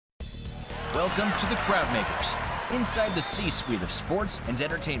Welcome to the Crowdmakers, inside the C-suite of sports and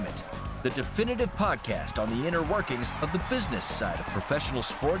entertainment. The definitive podcast on the inner workings of the business side of professional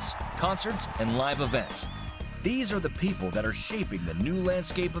sports, concerts, and live events. These are the people that are shaping the new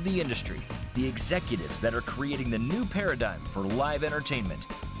landscape of the industry, the executives that are creating the new paradigm for live entertainment.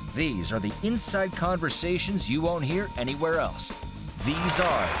 These are the inside conversations you won't hear anywhere else. These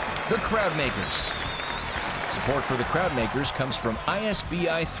are the Crowdmakers. Support for the Crowdmakers comes from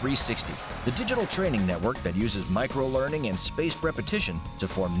ISBI 360, the digital training network that uses micro-learning and spaced repetition to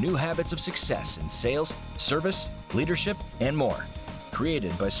form new habits of success in sales, service, leadership, and more.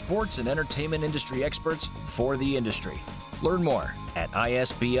 Created by sports and entertainment industry experts for the industry. Learn more at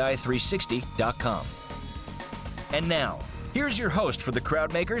isbi360.com. And now, here's your host for the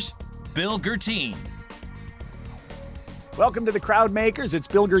Crowdmakers, Bill Gertine. Welcome to the Crowdmakers. It's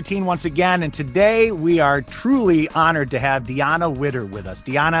Bill Gertine once again, and today we are truly honored to have Dionna Widder with us.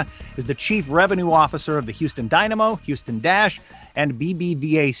 Dionna is the Chief Revenue Officer of the Houston Dynamo, Houston Dash, and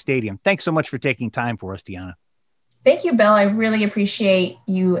BBVA Stadium. Thanks so much for taking time for us, Dionna. Thank you, Bill. I really appreciate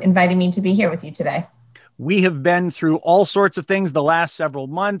you inviting me to be here with you today. We have been through all sorts of things the last several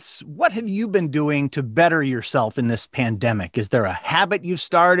months. What have you been doing to better yourself in this pandemic? Is there a habit you've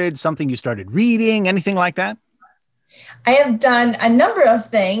started, something you started reading, anything like that? I have done a number of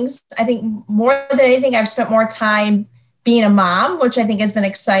things. I think more than anything, I've spent more time being a mom, which I think has been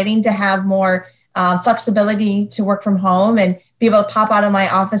exciting to have more flexibility to work from home and be able to pop out of my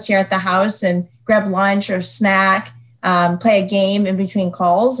office here at the house and grab lunch or snack, play a game in between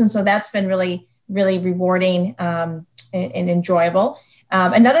calls. And so that's been really, really rewarding and enjoyable.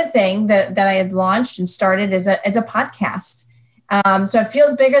 Another thing that I had launched and started is a podcast. So it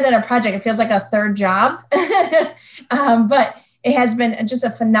feels bigger than a project. It feels like a third job, but it has been just a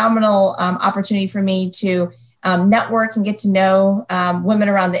phenomenal opportunity for me to network and get to know women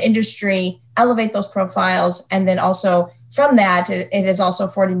around the industry, elevate those profiles. And then also from that, it has also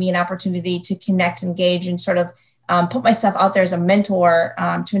afforded me an opportunity to connect, engage, and sort of put myself out there as a mentor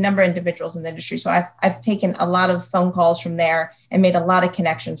to a number of individuals in the industry. So I've taken a lot of phone calls from there and made a lot of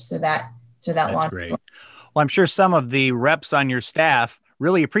connections through that That's launch. Great. Well, I'm sure some of the reps on your staff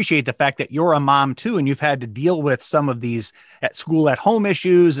really appreciate the fact that you're a mom too, and you've had to deal with some of these at school at home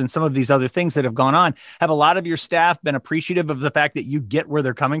issues and some of these other things that have gone on. Have a lot of your staff been appreciative of the fact that you get where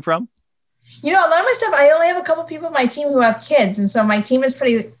they're coming from? You know, a lot of my stuff, I only have a couple people on my team who have kids. And so my team is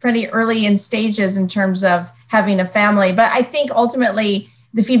pretty early in stages in terms of having a family. But I think ultimately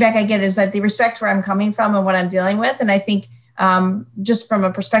the feedback I get is that they respect where I'm coming from and what I'm dealing with. And I think just from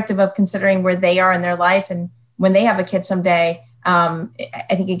a perspective of considering where they are in their life and when they have a kid someday, I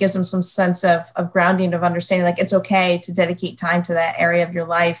think it gives them some sense of grounding, of understanding, like it's okay to dedicate time to that area of your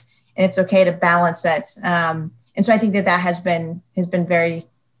life and it's okay to balance it. And so I think that has been very,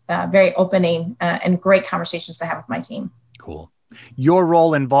 very opening and great conversations to have with my team. Cool. Your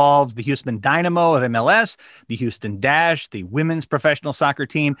role involves the Houston Dynamo of MLS, the Houston Dash, the women's professional soccer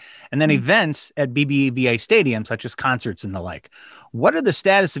team, and then events at BBVA Stadium, such as concerts and the like. What are the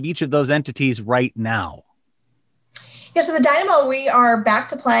status of each of those entities right now? Yeah, so the Dynamo, we are back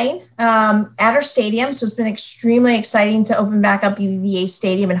to playing at our stadium. So it's been extremely exciting to open back up BBVA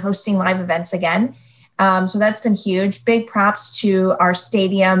Stadium and hosting live events again. So that's been huge. Big props to our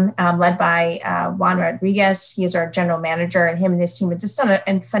stadium led by Juan Rodriguez. He is our general manager, and him and his team have just done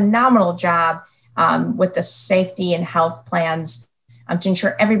a phenomenal job with the safety and health plans to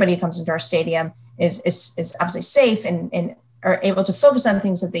ensure everybody who comes into our stadium is obviously safe and are able to focus on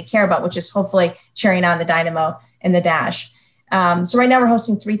things that they care about, which is hopefully cheering on the Dynamo and the Dash. So right now we're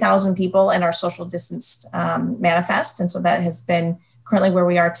hosting 3,000 people in our social distanced manifest. And so that has been currently where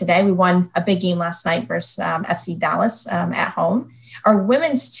we are today. We won a big game last night versus FC Dallas at home. Our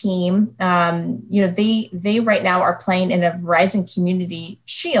women's team, they right now are playing in a Verizon Community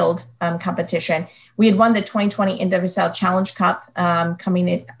Shield competition. We had won the 2020 NWSL Challenge Cup coming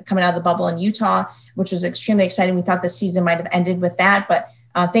out of the bubble in Utah, which was extremely exciting. We thought the season might have ended with that, but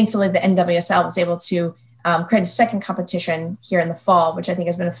thankfully the NWSL was able to create a second competition here in the fall, which I think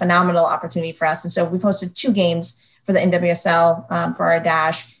has been a phenomenal opportunity for us. And so we've hosted 2 games for the NWSL for our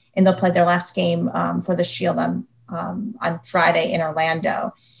Dash, and they'll play their last game for the Shield on Friday in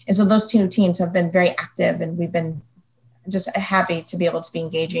Orlando. And so those 2 teams have been very active, and we've been just happy to be able to be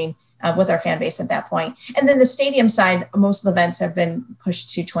engaging with our fan base at that point. And then the stadium side, most of the events have been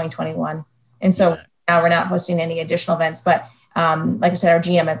pushed to 2021. And so now we're not hosting any additional events, but like I said, our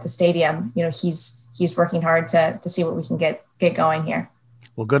GM at the stadium, he's working hard to see what we can get going here.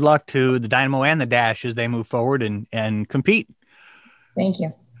 Well, good luck to the Dynamo and the Dash as they move forward and compete. Thank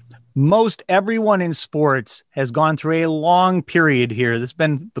you. Most everyone in sports has gone through a long period here. This has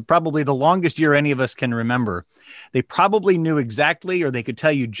been probably the longest year any of us can remember. They probably knew exactly, or they could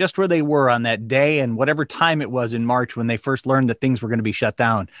tell you just where they were on that day and whatever time it was in March when they first learned that things were going to be shut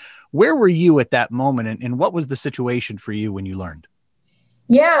down. Where were you at that moment, and what was the situation for you when you learned?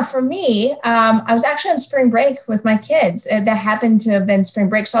 Yeah, for me, I was actually on spring break with my kids. That happened to have been spring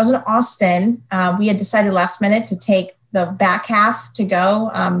break. So I was in Austin. We had decided last minute to take the back half to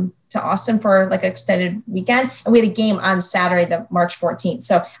go to Austin for like an extended weekend. And we had a game on Saturday, the March 14th.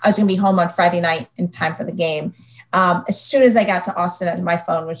 So I was going to be home on Friday night in time for the game. As soon as I got to Austin, my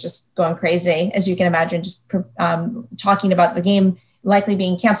phone was just going crazy, as you can imagine, just talking about the game likely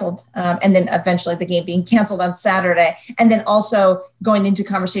being canceled, and then eventually the game being canceled on Saturday, and then also going into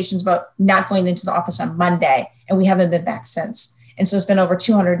conversations about not going into the office on Monday, and we haven't been back since. And so it's been over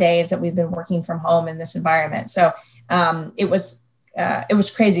 200 days that we've been working from home in this environment. So it was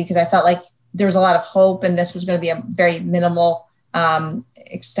crazy because I felt like there was a lot of hope, and this was going to be a very minimal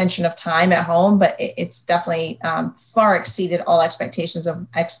extension of time at home, but it's definitely far exceeded all expectations of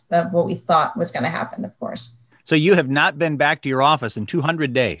what we thought was going to happen, of course. So you have not been back to your office in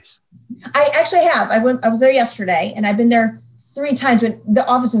 200 days. I actually have. I was there yesterday, and I've been there 3 times. When the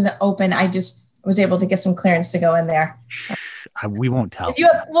office isn't open, I just was able to get some clearance to go in there. We won't tell. If you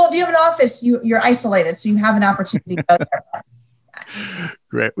have an office, you're isolated, so you have an opportunity to go there.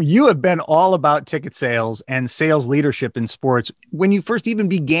 Great. You have been all about ticket sales and sales leadership in sports. When you first even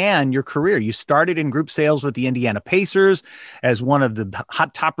began your career, you started in group sales with the Indiana Pacers as one of the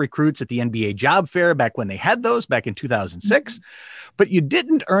hot top recruits at the NBA job fair back when they had those back in 2006. But you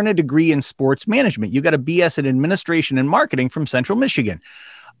didn't earn a degree in sports management. You got a BS in administration and marketing from Central Michigan.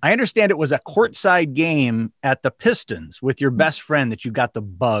 I understand it was a courtside game at the Pistons with your best friend that you got the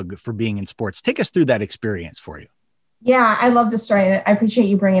bug for being in sports. Take us through that experience for you. Yeah, I love this story. I appreciate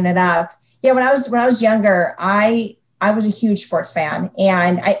you bringing it up. Yeah, when I was younger, I was a huge sports fan,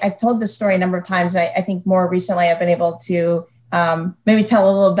 and I've told this story a number of times. I think more recently I've been able to maybe tell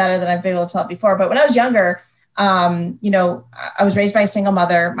a little better than I've been able to tell it before. But when I was younger, I was raised by a single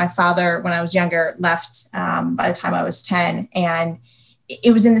mother. My father, when I was younger, left by the time I was 10, and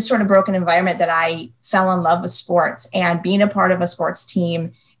it was in this sort of broken environment that I fell in love with sports, and being a part of a sports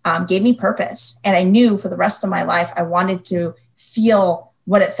team gave me purpose. And I knew for the rest of my life, I wanted to feel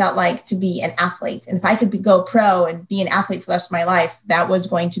what it felt like to be an athlete. And if I could go pro and be an athlete for the rest of my life, that was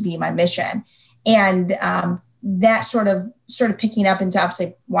going to be my mission. And that sort of picking up into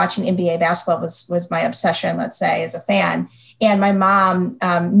obviously watching NBA basketball was my obsession, let's say, as a fan. And my mom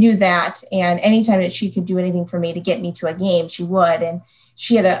knew that. And anytime that she could do anything for me to get me to a game, she would. And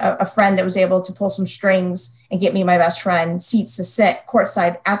she had a friend that was able to pull some strings and get me and my best friend seats to sit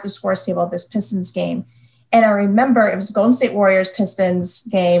courtside at the scores table at this Pistons game. And I remember it was the Golden State Warriors Pistons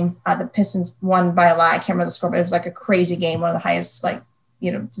game. The Pistons won by a lot. I can't remember the score, but it was like a crazy game, one of the highest,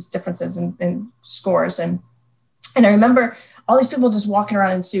 just differences in scores. And I remember all these people just walking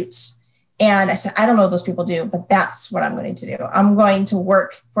around in suits. And I said, I don't know what those people do, but that's what I'm going to do. I'm going to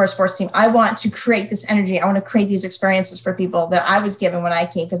work for a sports team. I want to create this energy. I want to create these experiences for people that I was given when I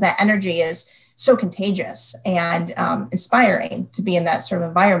came, because that energy is so contagious and inspiring to be in that sort of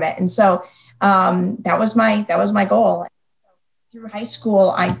environment. And so that was my goal. Through high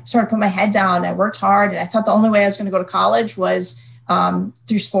school, I sort of put my head down. I worked hard, and I thought the only way I was going to go to college was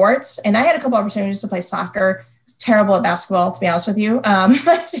through sports. And I had a couple opportunities to play soccer. Terrible at basketball, to be honest with you.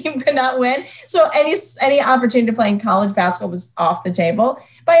 My team could not win. So any opportunity to play in college basketball was off the table.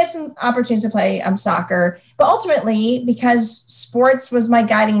 But I had some opportunities to play soccer. But ultimately, because sports was my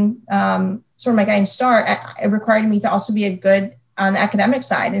guiding star, it required me to also be a good on the academic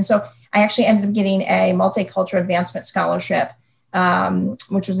side. And so I actually ended up getting a multicultural advancement scholarship,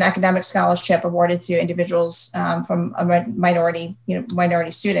 which was an academic scholarship awarded to individuals from a minority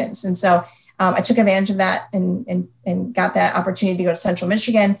students. And so I took advantage of that and got that opportunity to go to Central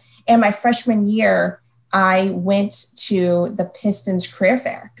Michigan. And my freshman year, I went to the Pistons career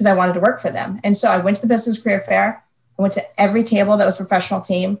fair because I wanted to work for them. And so I went to the Pistons career fair. I went to every table that was a professional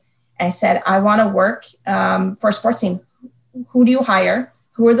team. And I said, I want to work for a sports team. Who do you hire?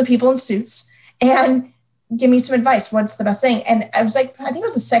 Who are the people in suits? And give me some advice. What's the best thing? And I was like, I think it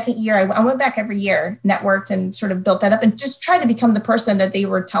was the second year. I went back every year, networked, and sort of built that up and just tried to become the person that they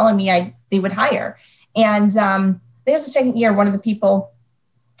were telling me they would hire. And I think it was the second year, one of the people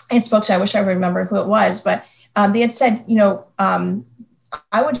I spoke to, I wish I remember who it was, but they had said,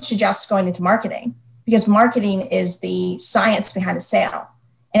 I would suggest going into marketing because marketing is the science behind a sale.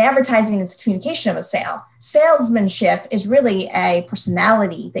 And advertising is the communication of a sale. Salesmanship is really a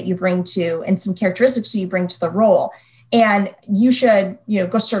personality that you bring to and some characteristics that you bring to the role. And you should,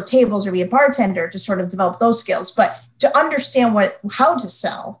 go serve tables or be a bartender to sort of develop those skills. But to understand how to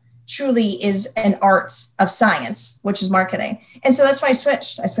sell truly is an art of science, which is marketing. And so that's why I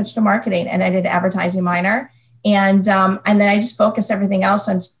switched. I switched to marketing and I did advertising minor. And then I just focused everything else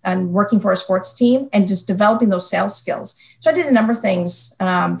on working for a sports team and just developing those sales skills. So I did a number of things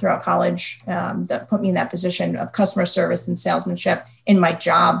throughout college that put me in that position of customer service and salesmanship in my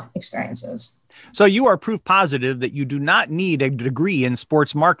job experiences. So you are proof positive that you do not need a degree in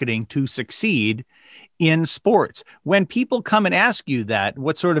sports marketing to succeed in sports. When people come and ask you that,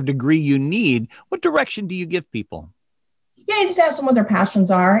 what sort of degree you need, what direction do you give people? Yeah, I just ask them what their passions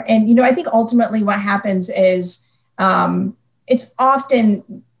are. And, I think ultimately what happens is it's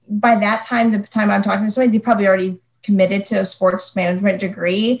often by that time, the time I'm talking to somebody, they probably already committed to a sports management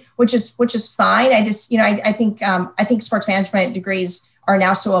degree, which is fine. I just, I think sports management degrees are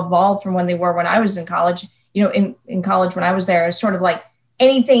now so evolved from when they were when I was in college. In college when I was there, it was sort of like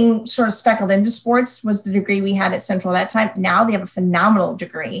anything sort of speckled into sports was the degree we had at Central at that time. Now they have a phenomenal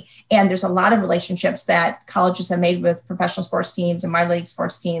degree. And there's a lot of relationships that colleges have made with professional sports teams and minor league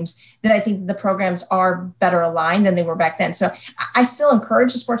sports teams that I think the programs are better aligned than they were back then. So I still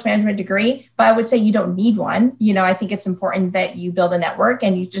encourage a sports management degree, but I would say you don't need one. I think it's important that you build a network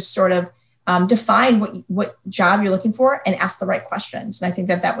and you just sort of define what job you're looking for and ask the right questions. And I think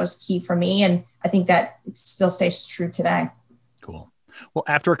that was key for me. And I think that still stays true today. Cool. Well,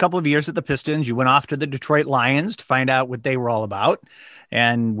 after a couple of years at the Pistons, you went off to the Detroit Lions to find out what they were all about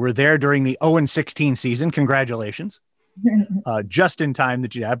and were there during the 0-16 season. Congratulations. Just in time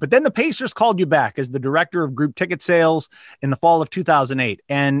that you had. But then the Pacers called you back as the director of group ticket sales in the fall of 2008.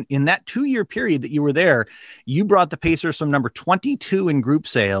 And in that 2-year period that you were there, you brought the Pacers from number 22 in group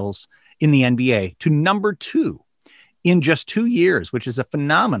sales in the NBA to number 2 in just 2 years, which is a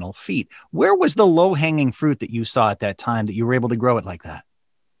phenomenal feat. Where was the low-hanging fruit that you saw at that time that you were able to grow it like that?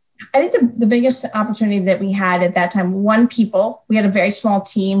 I think the biggest opportunity that we had at that time, we had a very small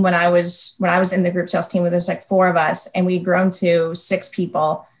team when I was in the group sales team where there's like 4 of us and we'd grown to 6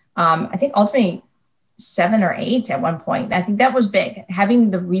 people. I think ultimately 7 or 8 at one point. I think that was big. Having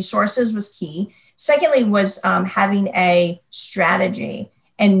the resources was key. Secondly was having a strategy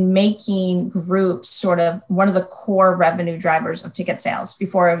and making groups sort of one of the core revenue drivers of ticket sales.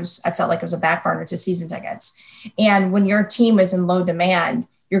 Before I felt like it was a back burner to season tickets. And when your team is in low demand,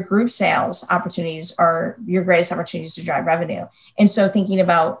 your group sales opportunities are your greatest opportunities to drive revenue. And so thinking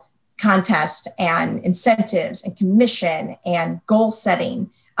about contest and incentives and commission and goal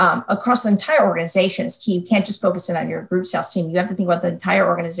setting across the entire organization is key. You can't just focus in on your group sales team. You have to think about the entire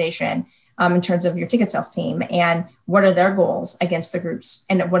organization in terms of your ticket sales team and what are their goals against the groups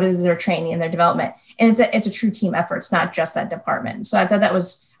and what is their training and their development. And it's a true team effort. It's not just that department. So I thought that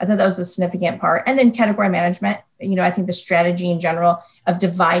was a significant part. And then category management, I think the strategy in general of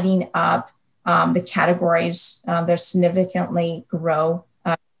dividing up the categories that significantly grow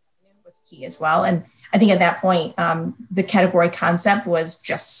was key as well. And I think at that point, the category concept was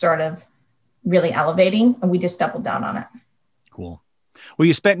just sort of really elevating and we just doubled down on it. Cool. Well,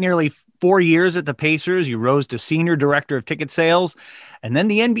 you spent nearly 4 years at the Pacers. You rose to senior director of ticket sales. And then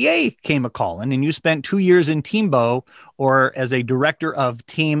the NBA came a calling and you spent 2 years in Teambo, or as a director of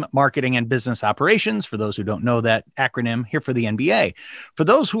team marketing and business operations. For those who don't know that acronym, here for the NBA. For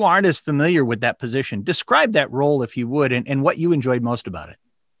those who aren't as familiar with that position, describe that role, if you would, and what you enjoyed most about it.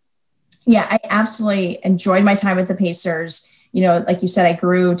 Yeah, I absolutely enjoyed my time with the Pacers. Like you said, I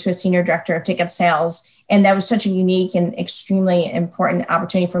grew to a senior director of ticket sales. And that was such a unique and extremely important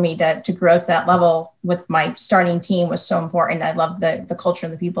opportunity for me to grow to that level with my starting team was so important. I loved the culture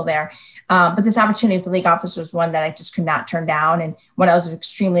and the people there. But this opportunity with the league office was one that I just could not turn down. And one I was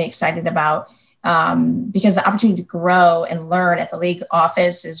extremely excited about because the opportunity to grow and learn at the league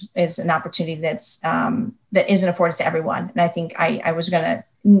office is an opportunity that isn't afforded to everyone. And I think I was going to,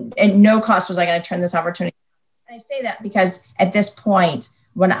 at no cost was I going to turn this opportunity. And I say that because at this point,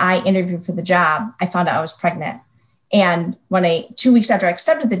 when I interviewed for the job, I found out I was pregnant. And 2 weeks after I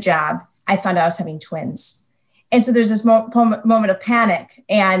accepted the job, I found out I was having twins. And so there's this moment of panic.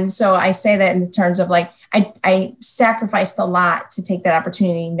 And so I say that in terms of like, I sacrificed a lot to take that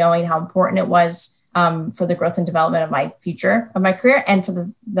opportunity, knowing how important it was for the growth and development of my future, of my career, and for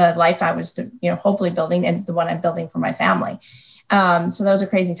the life I was, hopefully building and the one I'm building for my family. So that was a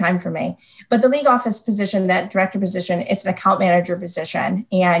crazy time for me. But the league office position, that director position, it's an account manager position.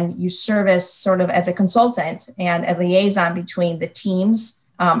 And you service sort of as a consultant and a liaison between the teams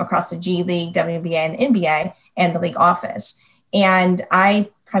across the G League, WNBA, and the NBA and the league office. And I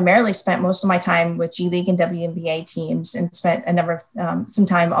primarily spent most of my time with G League and WNBA teams and spent some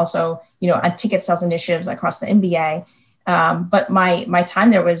time also, on ticket sales initiatives across the NBA. But my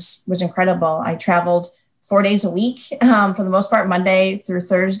time there was incredible. I traveled 4 days a week for the most part, Monday through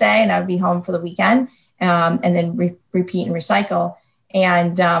Thursday, and I would be home for the weekend and then repeat and recycle.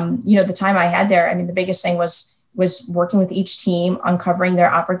 And, the time I had there, I mean, the biggest thing was working with each team, uncovering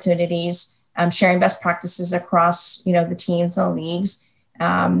their opportunities, sharing best practices across, the teams and the leagues.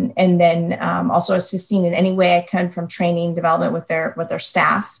 And then also assisting in any way I could from training development with their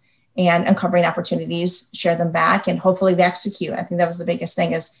staff and uncovering opportunities, share them back, and hopefully they execute. I think that was the biggest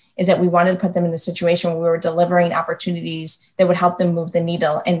thing is that we wanted to put them in a situation where we were delivering opportunities that would help them move the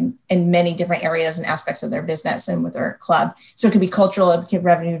needle in many different areas and aspects of their business and with their club. So it could be cultural, it could be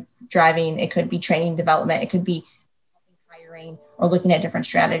revenue driving, it could be training development, it could be hiring or looking at different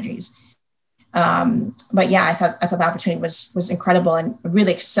strategies. But yeah, I thought the opportunity was incredible and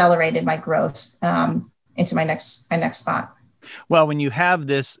really accelerated my growth into my next spot. Well, when you have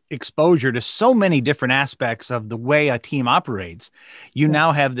this exposure to so many different aspects of the way a team operates, you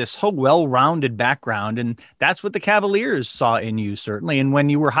now have this whole well-rounded background. And that's what the Cavaliers saw in you, certainly. And when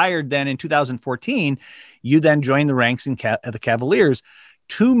you were hired then in 2014, you then joined the ranks of the Cavaliers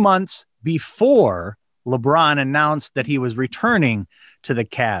 2 months before LeBron announced that he was returning to the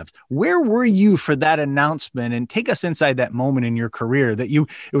Cavs. Where were you for that announcement? And take us inside that moment in your career that it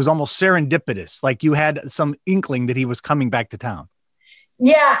was almost serendipitous, like you had some inkling that he was coming back to town.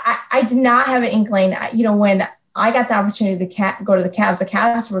 Yeah, I did not have an inkling. When I got the opportunity to go to the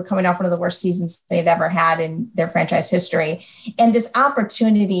Cavs were coming off one of the worst seasons they'd ever had in their franchise history. And this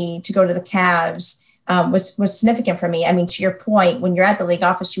opportunity to go to the Cavs was significant for me. I mean, to your point, when you're at the league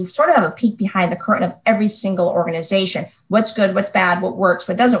office, you sort of have a peek behind the curtain of every single organization. What's good, what's bad, what works,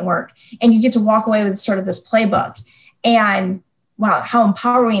 what doesn't work. And you get to walk away with sort of this playbook. And wow, how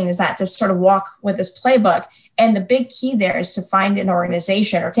empowering is that to sort of walk with this playbook? And the big key there is to find an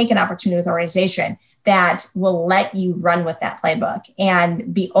organization or take an opportunity with an organization that will let you run with that playbook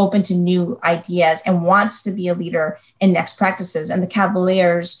and be open to new ideas and wants to be a leader in next practices. And the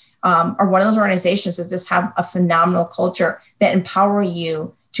Cavaliers are one of those organizations that just have a phenomenal culture that empower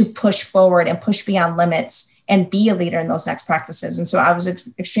you to push forward and push beyond limits and be a leader in those next practices. And so I was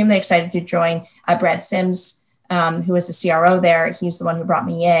extremely excited to join Brad Sims, who was the CRO there. He's the one who brought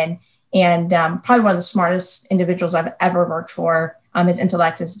me in, and probably one of the smartest individuals I've ever worked for. His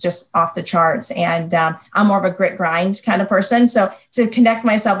intellect is just off the charts, and I'm more of a grit grind kind of person. So to connect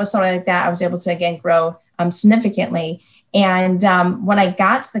myself with somebody like that, I was able to again grow significantly. And when I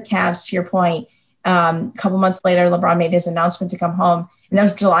got to the Cavs, to your point, a couple months later, LeBron made his announcement to come home, and that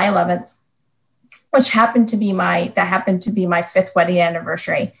was July 11th, which happened to be my fifth wedding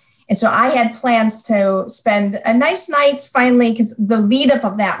anniversary. And so I had plans to spend a nice night finally, because the lead up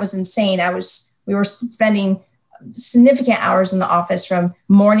of that was insane. We were spending significant hours in the office from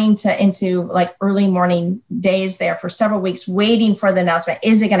morning to into like early morning days there for several weeks, waiting for the announcement.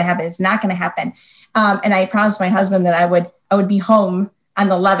 Is it going to happen? Is it not going to happen? And I promised my husband that I would be home on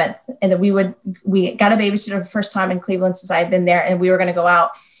the 11th, and that we got a babysitter for the first time in Cleveland since I had been there, and we were going to go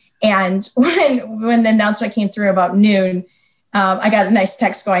out. And when the announcement came through about noon, I got a nice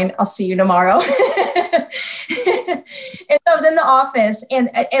text going, "I'll see you tomorrow." And I was in the office, and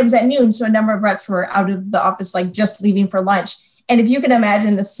it was at noon. So a number of reps were out of the office, like just leaving for lunch. And if you can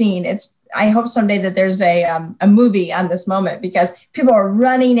imagine the scene, I hope someday that there's a movie on this moment, because people are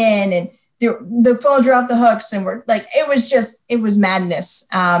running in and the phones are off the hooks, and we're like, it was madness.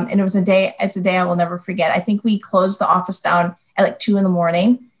 And it's a day I will never forget. I think we closed the office down at like 2 a.m.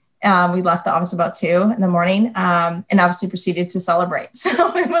 We left the office about 2 a.m, and obviously proceeded to celebrate. So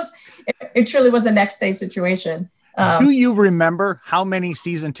it truly was a next day situation. Do you remember how many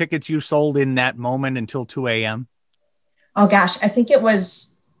season tickets you sold in that moment until 2 a.m.? Oh gosh, I think it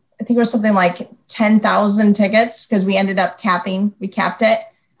was something like 10,000 tickets, because we ended up we capped it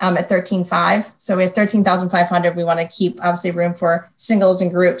at 13,500. So we had 13,500. We want to keep obviously room for singles and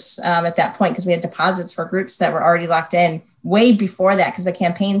groups at that point, because we had deposits for groups that were already locked in way before that, because the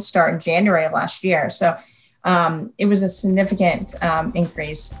campaign started in January of last year. So it was a significant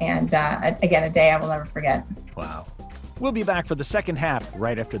increase, and again, a day I will never forget. Wow. We'll be back for the second half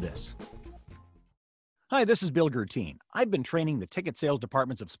right after this. Hi, this is Bill Gertine. I've been training the ticket sales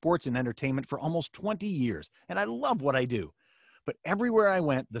departments of sports and entertainment for almost 20 years, and I love what I do. But everywhere I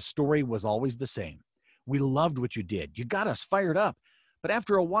went, the story was always the same. We loved what you did. You got us fired up. But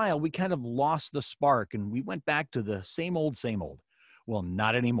after a while, we kind of lost the spark, and we went back to the same old, same old. Well,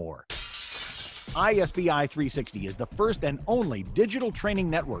 not anymore. ISBI 360 is the first and only digital training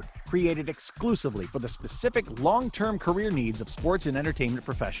network created exclusively for the specific long-term career needs of sports and entertainment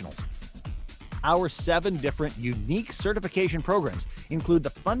professionals. Our 7 different unique certification programs include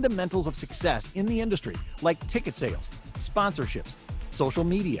the fundamentals of success in the industry, like ticket sales, sponsorships, social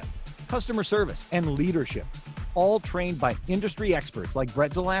media, customer service, and leadership, all trained by industry experts like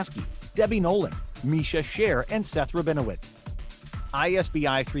Brett Zalaski, Debbie Nolan, Misha Scher, and Seth Rabinowitz.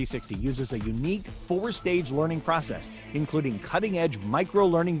 ISBI 360 uses a unique 4-stage learning process, including cutting-edge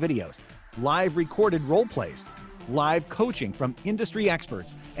micro-learning videos, live recorded role plays, live coaching from industry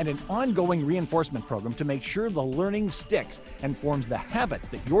experts, and an ongoing reinforcement program to make sure the learning sticks and forms the habits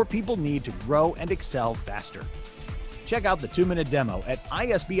that your people need to grow and excel faster. Check out the 2-minute demo at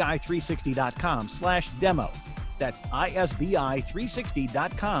isbi360.com/demo. That's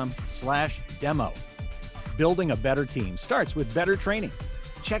isbi360.com/demo. Building a better team starts with better training.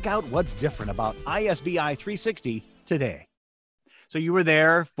 Check out what's different about ISBI 360 today. So you were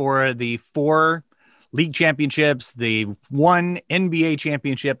there for the 4 league championships, the 1 NBA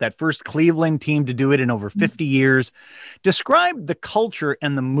championship, that first Cleveland team to do it in over 50 years. Describe the culture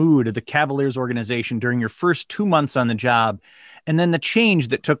and the mood of the Cavaliers organization during your first 2 months on the job, and then the change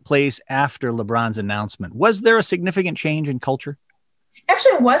that took place after LeBron's announcement. Was there a significant change in culture?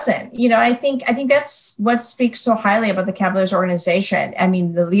 Actually, it wasn't. I think that's what speaks so highly about the Cavaliers organization. I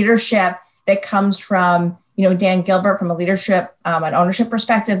mean, the leadership that comes from, Dan Gilbert from a leadership and ownership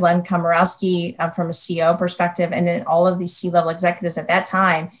perspective, Len Komorowski from a CEO perspective, and then all of these C-level executives at that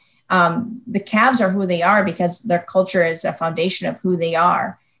time. The Cavs are who they are because their culture is a foundation of who they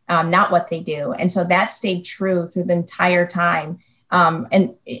are, not what they do. And so that stayed true through the entire time.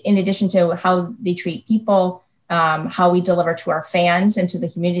 And in addition to how they treat people, how we deliver to our fans and to the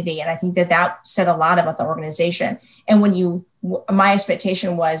community. And I think that said a lot about the organization. And my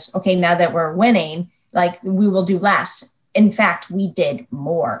expectation was, okay, now that we're winning, we will do less. In fact, we did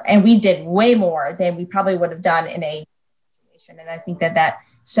more, and we did way more than we probably would have done in a situation. And I think that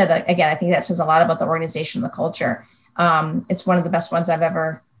said, again, I think that says a lot about the organization, the culture. It's one of the best ones I've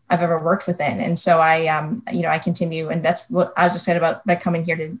ever worked within. And so I continue, and that's what I was excited about by coming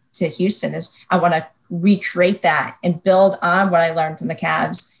here to Houston is I want to recreate that and build on what I learned from the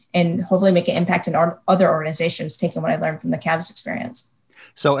Cavs and hopefully make an impact in other organizations, taking what I learned from the Cavs experience.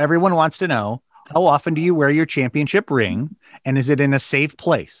 So everyone wants to know, how often do you wear your championship ring, and is it in a safe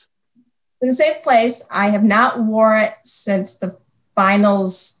place? In a safe place. I have not wore it since the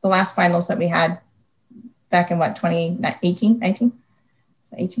last finals that we had back in 2018, 19?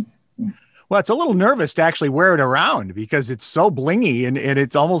 18. Yeah. Well, it's a little nervous to actually wear it around because it's so blingy and it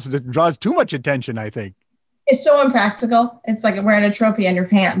draws too much attention, I think. It's so impractical. It's like wearing a trophy on your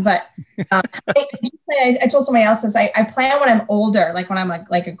pant. But I told somebody else this. I plan when I'm older, like when I'm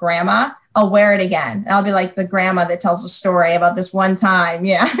like a grandma, I'll wear it again. I'll be like the grandma that tells a story about this one time.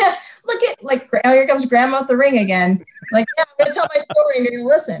 Yeah. Look at oh, here comes grandma with the ring again. Yeah, I'm going to tell my story and you're going to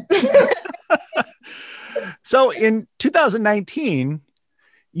listen. So in 2019,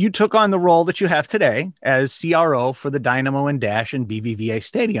 you took on the role that you have today as CRO for the Dynamo and Dash and BBVA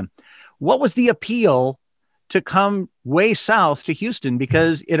Stadium. What was the appeal to come way south to Houston?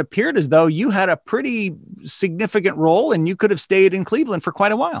 Because it appeared as though you had a pretty significant role and you could have stayed in Cleveland for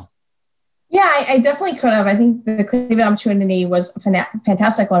quite a while. Yeah, I definitely could have. I think the Cleveland opportunity was a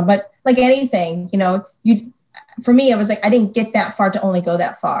fantastic one. But like anything, for me, it was like I didn't get that far to only go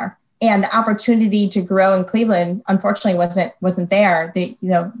that far. And the opportunity to grow in Cleveland, unfortunately, wasn't there. They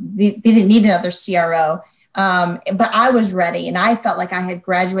didn't need another CRO. But I was ready, and I felt like I had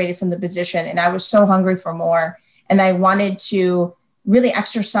graduated from the position, and I was so hungry for more. And I wanted to really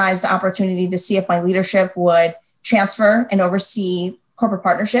exercise the opportunity to see if my leadership would transfer and oversee corporate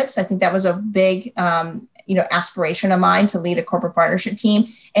partnerships. I think that was a big, aspiration of mine to lead a corporate partnership team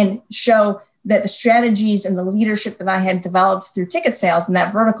and show that the strategies and the leadership that I had developed through ticket sales in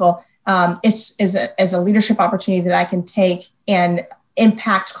that vertical is a leadership opportunity that I can take and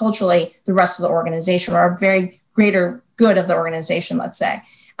impact culturally the rest of the organization or a very greater good of the organization, let's say.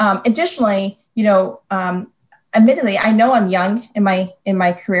 Additionally, admittedly, I know I'm young in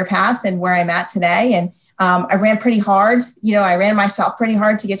my career path and where I'm at today. And I ran pretty hard. I ran myself pretty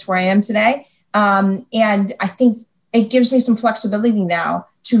hard to get to where I am today. And I think it gives me some flexibility now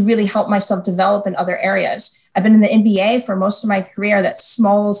to really help myself develop in other areas. I've been in the NBA for most of my career. That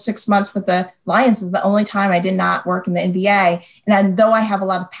small 6 months with the Lions is the only time I did not work in the NBA. And though I have a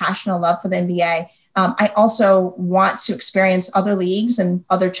lot of passion and love for the NBA, I also want to experience other leagues and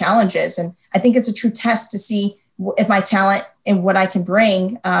other challenges. And I think it's a true test to see if my talent and what I can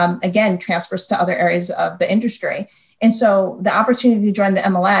bring, again, transfers to other areas of the industry. And so the opportunity to join the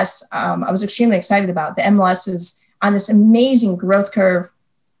MLS, I was extremely excited about. The MLS is on this amazing growth curve.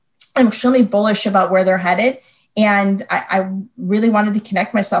 I'm extremely bullish about where they're headed. And I really wanted to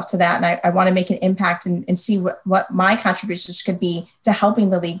connect myself to that. And I want to make an impact and see what my contributions could be to helping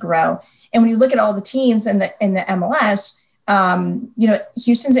the league grow. And when you look at all the teams in the MLS,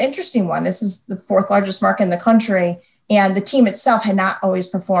 Houston's an interesting one. This is the fourth largest market in the country. And the team itself had not always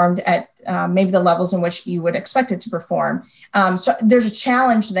performed at maybe the levels in which you would expect it to perform. So there's a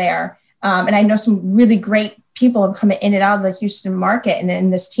challenge there. And I know some really great people have come in and out of the Houston market and in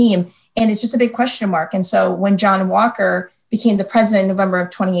this team. And it's just a big question mark. And so when John Walker became the president in November of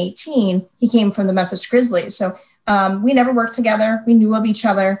 2018, he came from the Memphis Grizzlies. So we never worked together. We knew of each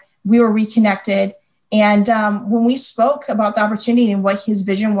other. We were reconnected. And when we spoke about the opportunity and what his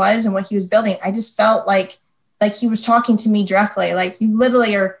vision was and what he was building, I just felt like he was talking to me directly. Like, you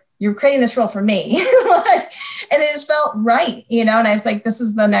literally you're creating this role for me. And it just felt right, And I was like, this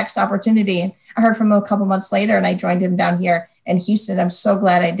is the next opportunity. And I heard from him a couple months later, and I joined him down here in Houston. I'm so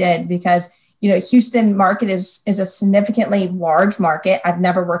glad I did, because, Houston market is a significantly large market. I've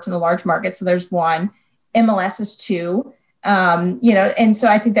never worked in a large market. So there's one. MLS is two. And so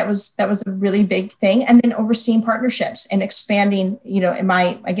I think that was a really big thing. And then overseeing partnerships and expanding, in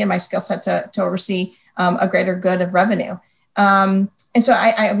my skill set to oversee a greater good of revenue. And so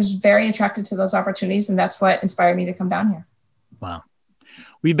I was very attracted to those opportunities, and that's what inspired me to come down here. Wow.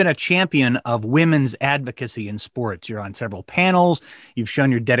 We've been a champion of women's advocacy in sports. You're on several panels. You've shown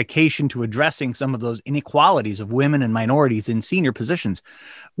your dedication to addressing some of those inequalities of women and minorities in senior positions.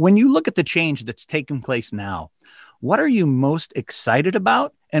 When you look at the change that's taking place now, what are you most excited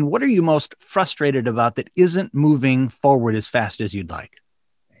about, and what are you most frustrated about that isn't moving forward as fast as you'd like?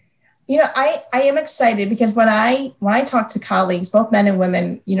 I am excited because when I talk to colleagues, both men and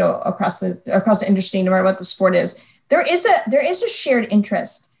women, across the industry, no matter what the sport is, there is a shared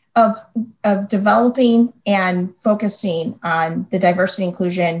interest of developing and focusing on the diversity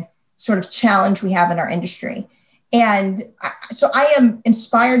inclusion sort of challenge we have in our industry. And so I am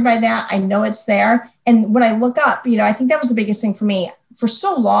inspired by that. I know it's there. And when I look up, I think that was the biggest thing for me. For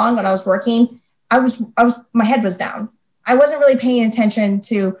so long when I was working, my head was down. I wasn't really paying attention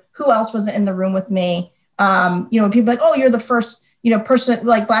to who else was in the room with me. When people are like, oh, you're the first, person,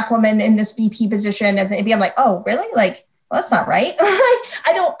 like Black woman in this VP position. And then I'm like, oh, really? Like, well, that's not right.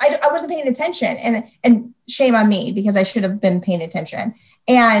 I wasn't paying attention, and shame on me, because I should have been paying attention.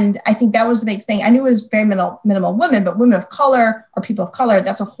 And I think that was the big thing. I knew it was very minimal women, but women of color or people of color,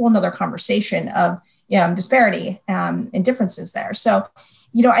 that's a whole nother conversation of disparity and differences there. So,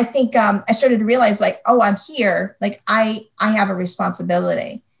 I think I started to realize, like, oh, I'm here. Like, I have a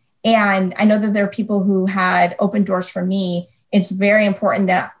responsibility. And I know that there are people who had opened doors for me. It's very important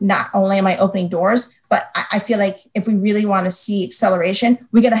that not only am I opening doors, but I feel like if we really want to see acceleration,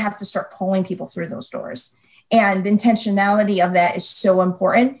 we're going to have to start pulling people through those doors. And the intentionality of that is so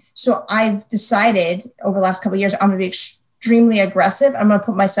important. So I've decided over the last couple of years, I'm going to be extremely aggressive. I'm going to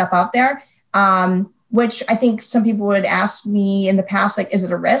put myself out there, which I think some people would ask me in the past, like, is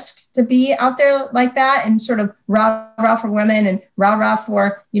it a risk to be out there like that and sort of rah for women and rah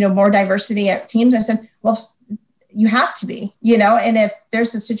for, more diversity at teams? I said, well, you have to be, and if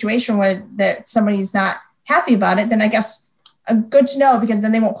there's a situation where that somebody's not happy about it, then I guess good to know, because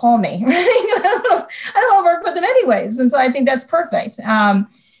then they won't call me. I don't work with them anyways. And so I think that's perfect. So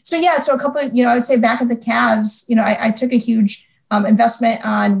a couple of, I would say back at the Cavs, I took a huge investment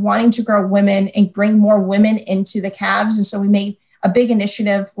on wanting to grow women and bring more women into the Cavs. And so we made a big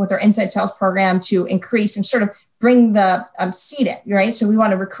initiative with our inside sales program to increase and sort of bring the seed in, right? So we want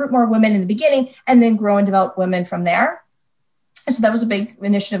to recruit more women in the beginning and then grow and develop women from there. And so that was a big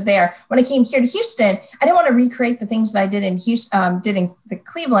initiative there. When I came here to Houston, I didn't want to recreate the things that I did in Houston, did in the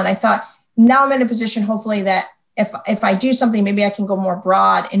Cleveland. I thought, now I'm in a position, hopefully, that if I do something, maybe I can go more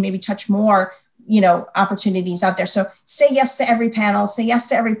broad and maybe touch more, opportunities out there. So say yes to every panel, say yes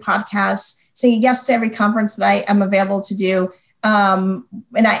to every podcast, say yes to every conference that I am available to do. And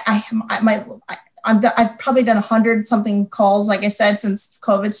I've probably done 100 something calls, like I said, since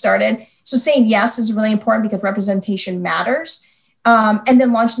COVID started. So saying yes is really important because representation matters. And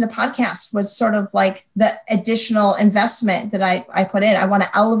then launching the podcast was sort of like the additional investment that I put in. I want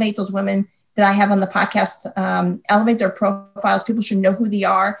to elevate those women that I have on the podcast, elevate their profiles. People should know who they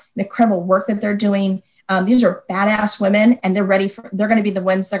are, the incredible work that they're doing. These are badass women, and they're going to be the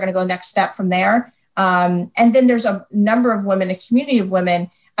ones. They're going to go next step from there. And then there's a number of women, a community of women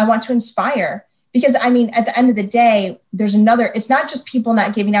I want to inspire, because at the end of the day, it's not just people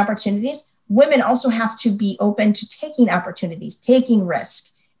not giving opportunities. Women also have to be open to taking opportunities, taking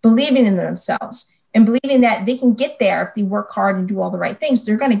risk, believing in themselves, and believing that they can get there if they work hard and do all the right things.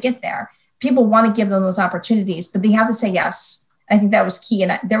 They're going to get there. People want to give them those opportunities, but they have to say yes. I think that was key.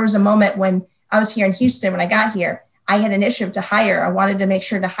 And there was a moment when I was here in Houston when I got here. I had an initiative to hire. I wanted to make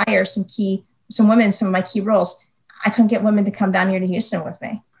sure to hire some women, some of my key roles. I couldn't get women to come down here to Houston with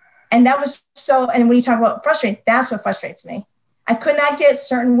me. And that was and when you talk about frustrating, that's what frustrates me. I could not get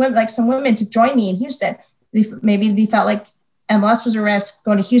certain women, like some women, to join me in Houston. Maybe they felt like MLS was a risk,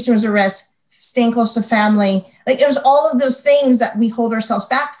 going to Houston was a risk, staying close to family. Like it was all of those things that we hold ourselves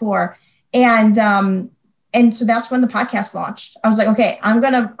back for. And so that's when the podcast launched. I was like, okay, I'm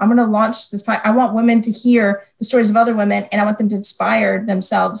gonna launch this podcast. I want women to hear the stories of other women, and I want them to inspire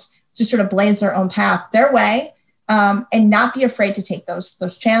themselves to sort of blaze their own path, their way, and not be afraid to take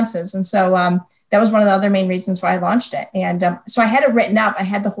those chances. And so that was one of the other main reasons why I launched it. And so I had it written up. I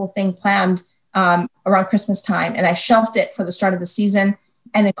had the whole thing planned around Christmas time, and I shelved it for the start of the season.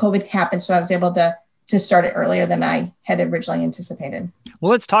 And then COVID happened, so I was able to start it earlier than I had originally anticipated.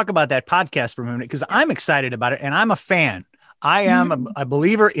 Well, let's talk about that podcast for a minute, because I'm excited about it and I'm a fan. I am a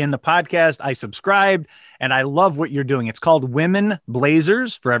believer in the podcast. I subscribed and I love what you're doing. It's called Women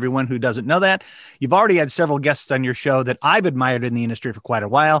Blazers, for everyone who doesn't know that. You've already had several guests on your show that I've admired in the industry for quite a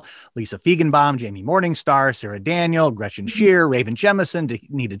while. Lisa Feigenbaum, Jamie Morningstar, Sarah Daniel, Gretchen Shear, Raven Jemison,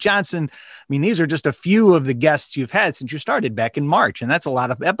 Danita Johnson. I mean, these are just a few of the guests you've had since you started back in March. And that's a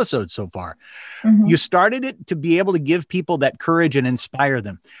lot of episodes so far. Mm-hmm. You started it to be able to give people that courage and inspire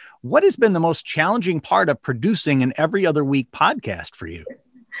them. What has been the most challenging part of producing an every other week podcast for you?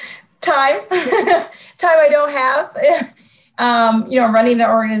 Time I don't have. I'm running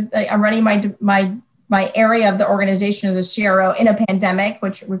I'm running my area of the organization of the CRO in a pandemic,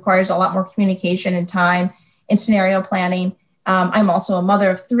 which requires a lot more communication and time and scenario planning. I'm also a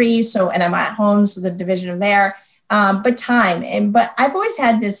mother of 3, and I'm at home, so the division of there. But I've always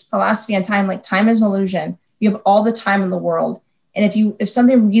had this philosophy on time, like time is an illusion. You have all the time in the world. And if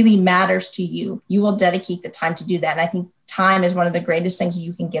something really matters to you, you will dedicate the time to do that. And I think time is one of the greatest things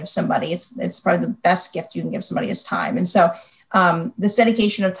you can give somebody. It's probably the best gift you can give somebody is time. And so this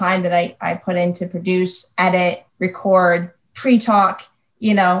dedication of time that I put in to produce, edit, record, pre-talk,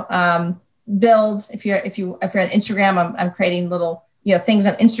 build. If you're on Instagram, I'm creating little things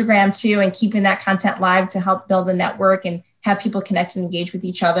on Instagram too, and keeping that content live to help build a network and have people connect and engage with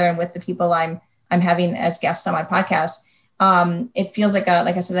each other and with the people I'm having as guests on my podcast. It feels like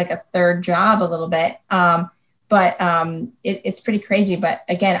a third job a little bit. But it's pretty crazy. But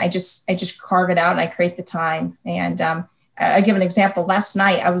again, I just carve it out and I create the time. And I give an example. Last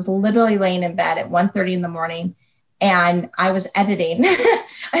night, I was literally laying in bed at 1:30 in the morning and I was editing.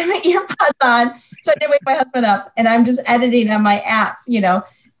 I had my earpods on, so I didn't wake my husband up, and I'm just editing on my app,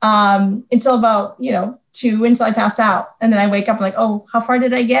 until about, 2 until I pass out. And then I wake up like, oh, how far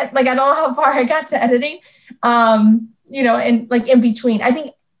did I get? Like, I don't know how far I got to editing. And like in between, I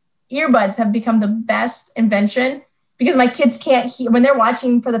think earbuds have become the best invention because my kids can't hear when they're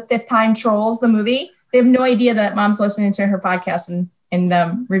watching for the 5th time Trolls, the movie. They have no idea that mom's listening to her podcast and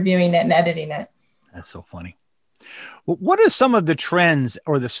reviewing it and editing it. That's so funny. What are some of the trends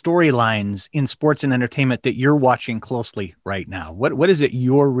or the storylines in sports and entertainment that you're watching closely right now? What is it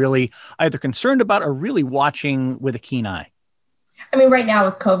you're really either concerned about or really watching with a keen eye? I mean, right now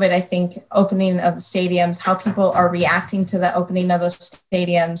with COVID, I think opening of the stadiums, how people are reacting to the opening of those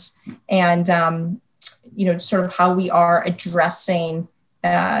stadiums, and, sort of how we are addressing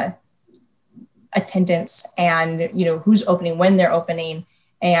attendance and, who's opening, when they're opening.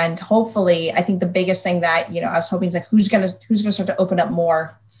 And hopefully, I think the biggest thing that, I was hoping is like, who's going to start to open up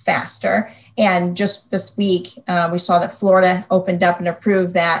more faster. And just this week, we saw that Florida opened up and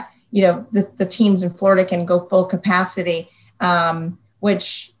approved that, the teams in Florida can go full capacity.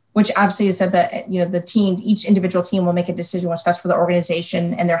 Which obviously said that, the team, each individual team will make a decision what's best for the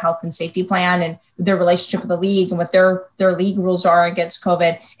organization and their health and safety plan and their relationship with the league and what their league rules are against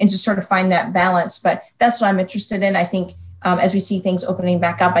COVID, and just sort of find that balance. But that's what I'm interested in. I think as we see things opening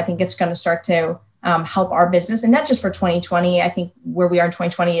back up, I think it's going to start to help our business, and not just for 2020. I think where we are in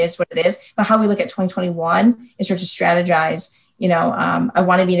 2020 is what it is, but how we look at 2021 is start to strategize. I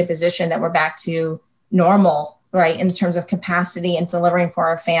want to be in a position that we're back to normal, right, in terms of capacity and delivering for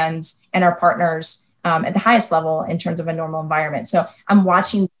our fans and our partners at the highest level in terms of a normal environment. So I'm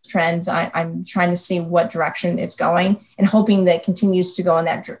watching trends. I'm trying to see what direction it's going and hoping that it continues to go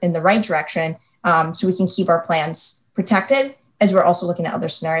in the right direction, so we can keep our plans protected as we're also looking at other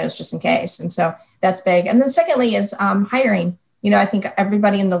scenarios just in case. And so that's big. And then secondly is hiring. I think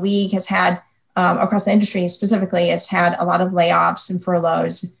everybody in the league has had, across the industry specifically, has had a lot of layoffs and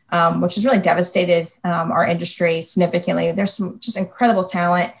furloughs, which has really devastated our industry significantly. There's some just incredible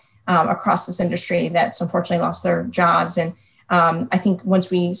talent across this industry that's unfortunately lost their jobs. And I think once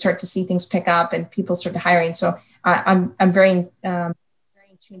we start to see things pick up and people start to hiring, so I'm very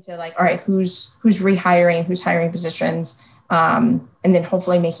in into like, all right, who's rehiring, who's hiring positions, and then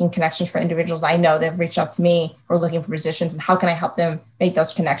hopefully making connections for individuals I know that have reached out to me or looking for positions, and how can I help them make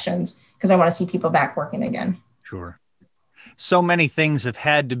those connections? Because I want to see people back working again. Sure. So many things have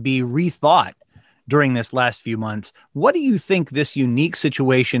had to be rethought during this last few months. What do you think this unique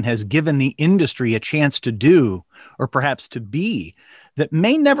situation has given the industry a chance to do, or perhaps to be, that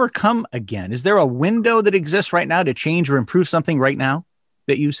may never come again? Is there a window that exists right now to change or improve something right now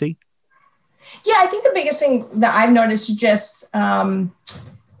that you see? Yeah, I think the biggest thing that I've noticed is just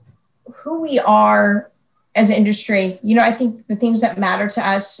who we are as an industry. I think the things that matter to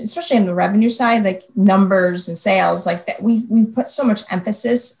us, especially on the revenue side, like numbers and sales, like that, we put so much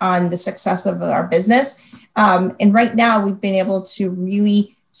emphasis on the success of our business. And right now we've been able to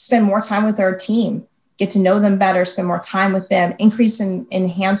really spend more time with our team, get to know them better, spend more time with them, increase and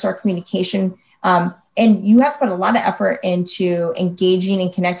enhance our communication. And you have to put a lot of effort into engaging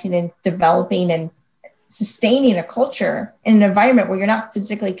and connecting and developing and sustaining a culture in an environment where you're not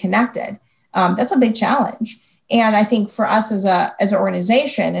physically connected. That's a big challenge. And I think for us as an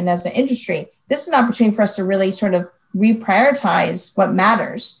organization and as an industry, this is an opportunity for us to really sort of reprioritize what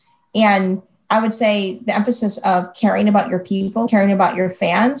matters. And I would say the emphasis of caring about your people, caring about your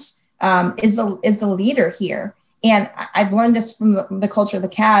fans is the leader here. And I've learned this from the culture of the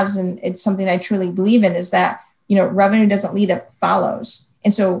Cavs, and it's something I truly believe in, is that, revenue doesn't lead, it follows.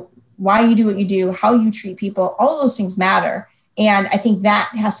 And so why you do what you do, how you treat people, all of those things matter. And I think that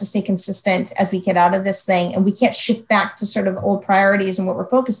has to stay consistent as we get out of this thing. And we can't shift back to sort of old priorities and what we're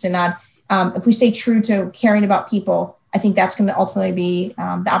focused in on. If we stay true to caring about people, I think that's going to ultimately be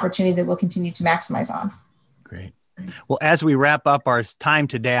the opportunity that we'll continue to maximize on. Great. Well, as we wrap up our time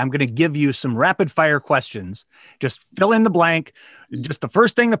today, I'm going to give you some rapid fire questions. Just fill in the blank. Just the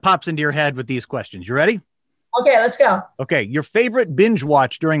first thing that pops into your head with these questions. You ready? Okay, let's go. Okay. Your favorite binge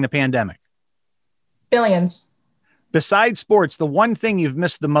watch during the pandemic? Billions. Besides sports, the one thing you've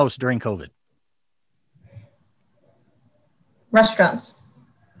missed the most during COVID? Restaurants.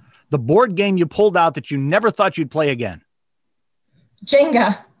 The board game you pulled out that you never thought you'd play again?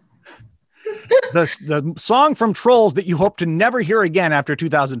 Jenga. The song from Trolls that you hope to never hear again after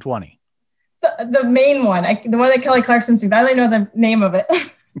 2020? The main one, the one that Kelly Clarkson sings. I don't know the name of it.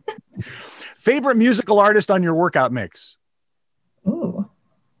 Favorite musical artist on your workout mix? Ooh.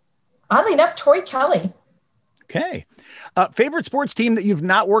 Oddly enough, Tori Kelly. Okay. Favorite sports team that you've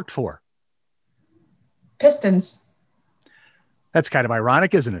not worked for? Pistons. That's kind of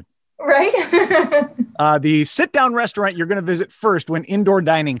ironic, isn't it? Right? The sit-down restaurant you're going to visit first when indoor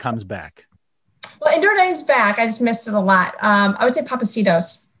dining comes back? Well, indoor dining's back. I just missed it a lot. I would say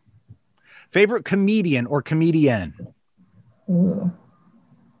Papacitos. Favorite comedian or comedian? Ooh.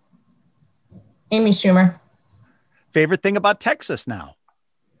 Amy Schumer. Favorite thing about Texas now?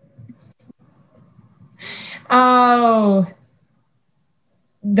 Oh,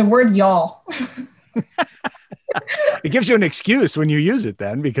 the word y'all. It gives you an excuse when you use it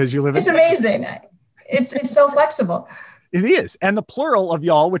then, because you live in It's amazing. It's so flexible. It is. And the plural of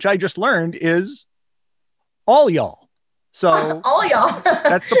y'all, which I just learned, is all y'all. So all y'all.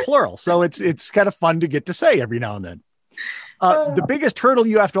 That's the plural. So it's kind of fun to get to say every now and then. The biggest hurdle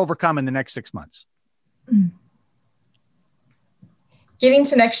you have to overcome in the next 6 months? Getting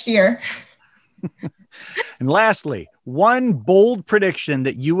to next year. And lastly, one bold prediction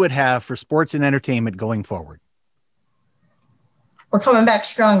that you would have for sports and entertainment going forward? We're coming back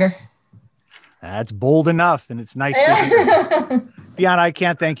stronger. That's bold enough, and it's nice to hear. Dionna, I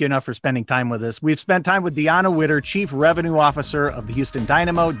can't thank you enough for spending time with us. We've spent time with Dionna Widder, Chief Revenue Officer of the Houston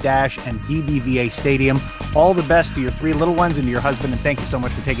Dynamo, Dash, and BBVA Stadium. All the best to your 3 little ones and to your husband, and thank you so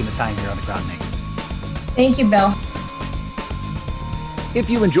much for taking the time here on The Crowd Makers. Thank you, Bill. If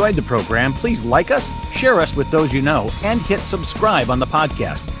you enjoyed the program, please like us, share us with those you know, and hit subscribe on the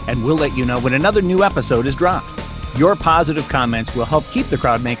podcast, and we'll let you know when another new episode is dropped. Your positive comments will help keep the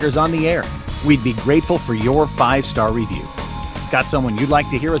Crowd Makers on the air. We'd be grateful for your 5-star review. Got someone you'd like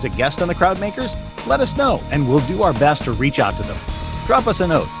to hear as a guest on the Crowd Makers? Let us know, and we'll do our best to reach out to them. Drop us a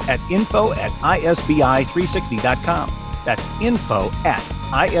note at info@isbi360.com. That's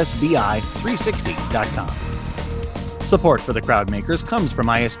info@isbi360.com. Support for the Crowd Makers comes from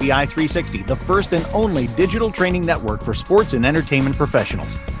ISBI 360, the first and only digital training network for sports and entertainment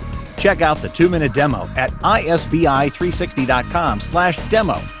professionals. Check out the 2-minute demo at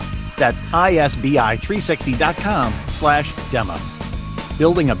isbi360.com/demo. That's isbi360.com/demo.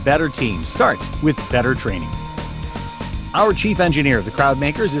 Building a better team starts with better training. Our chief engineer of the Crowd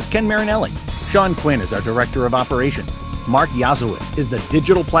Makers is Ken Marinelli. Sean Quinn is our director of operations. Mark Yazowitz is the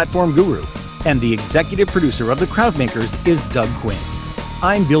digital platform guru. And the executive producer of the Crowd Makers is Doug Quinn.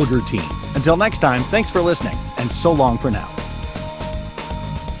 I'm Bill Gertine. Until next time, thanks for listening, and so long for now.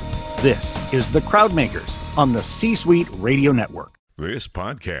 This is The Crowdmakers on the C-Suite Radio Network. This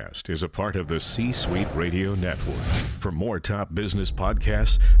podcast is a part of the C-Suite Radio Network. For more top business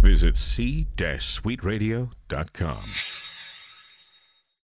podcasts, visit c-suiteradio.com.